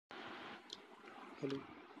Hello,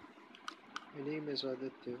 my name is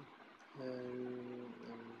Aditya, and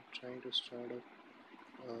I'm trying to start up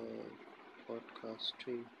a podcast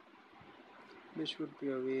stream which would be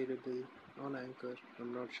available on Anchor.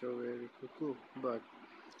 I'm not sure where it would go, but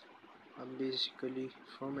I'm basically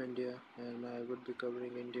from India and I would be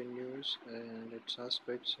covering Indian news and its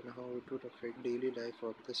aspects and how it would affect daily life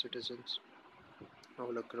of the citizens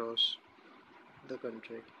all across the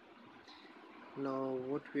country. Now,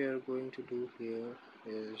 what we are going to do here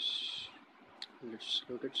is let's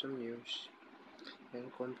look at some news and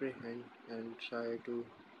comprehend and try to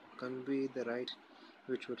convey the right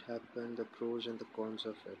which would happen, the pros and the cons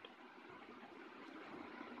of it.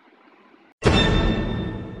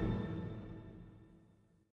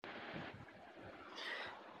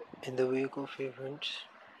 In the wake of events,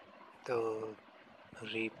 the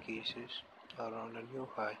rape cases are on a new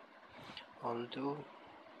high, although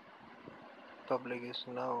public is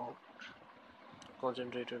now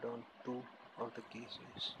concentrated on two of the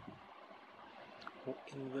cases,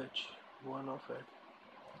 in which one of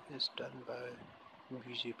it is done by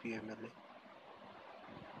BJP MLA,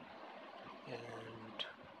 and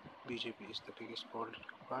BJP is the biggest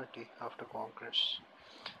political party after Congress.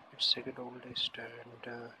 It's second oldest,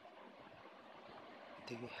 and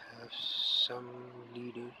they have some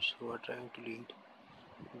leaders who are trying to lead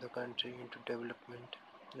the country into development,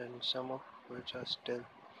 and some of which are still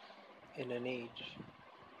in an age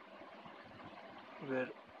where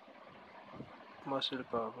muscle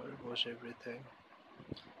power was everything.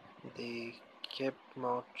 They kept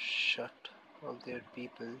mouth shut of their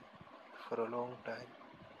people for a long time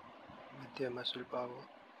with their muscle power,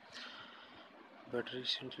 but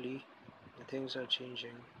recently things are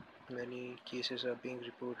changing. Many cases are being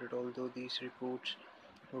reported, although these reports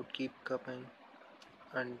would keep coming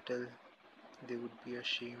until they would be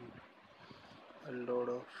ashamed. A lot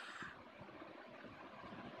of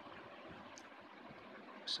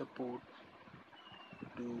support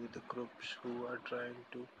to the groups who are trying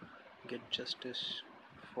to get justice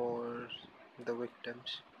for the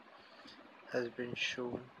victims has been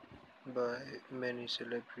shown by many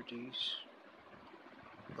celebrities,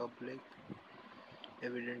 public.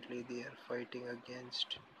 Evidently, they are fighting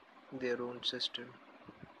against their own system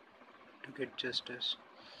to get justice.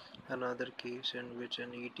 Another case in which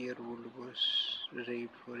an 8-year-old was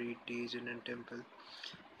raped for 8 days in a temple.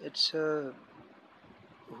 It's a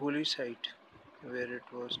holy site where it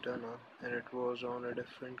was done on, and it was on a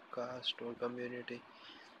different caste or community.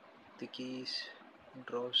 The case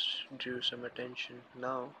drew some attention.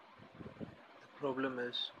 Now the problem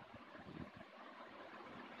is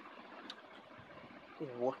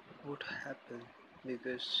what would happen,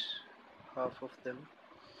 because half of them,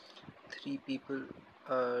 three people,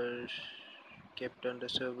 are kept under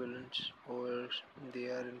surveillance or they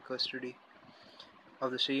are in custody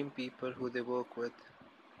of the same people who they work with,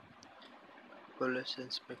 police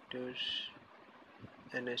inspectors,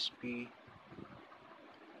 NSP,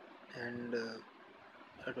 and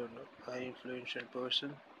I don't know, high influential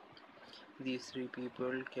person. These three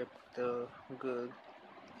people kept the girl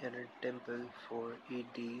in a temple for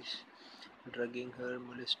 8 days, drugging her,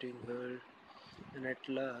 molesting her, and at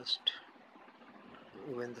last,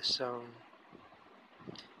 when the sound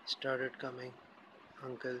started coming,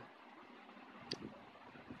 uncle,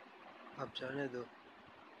 ab jaane do.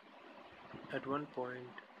 At one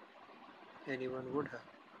point, anyone would have.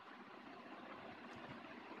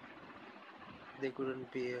 They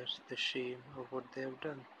couldn't bear the shame of what they have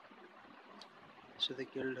done, so they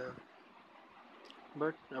killed her.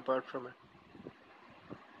 But apart from it,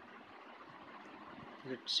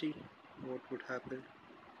 let's see what would happen.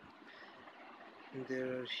 There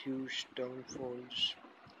are huge downfalls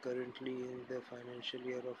currently in the financial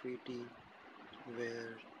year of 18,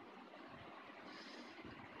 where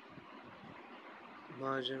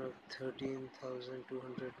margin of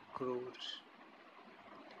 13,200 crores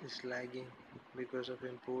is lagging because of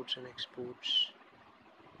imports and exports.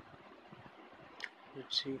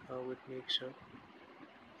 Let's see how it makes up.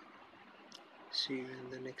 See you in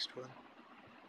the next one.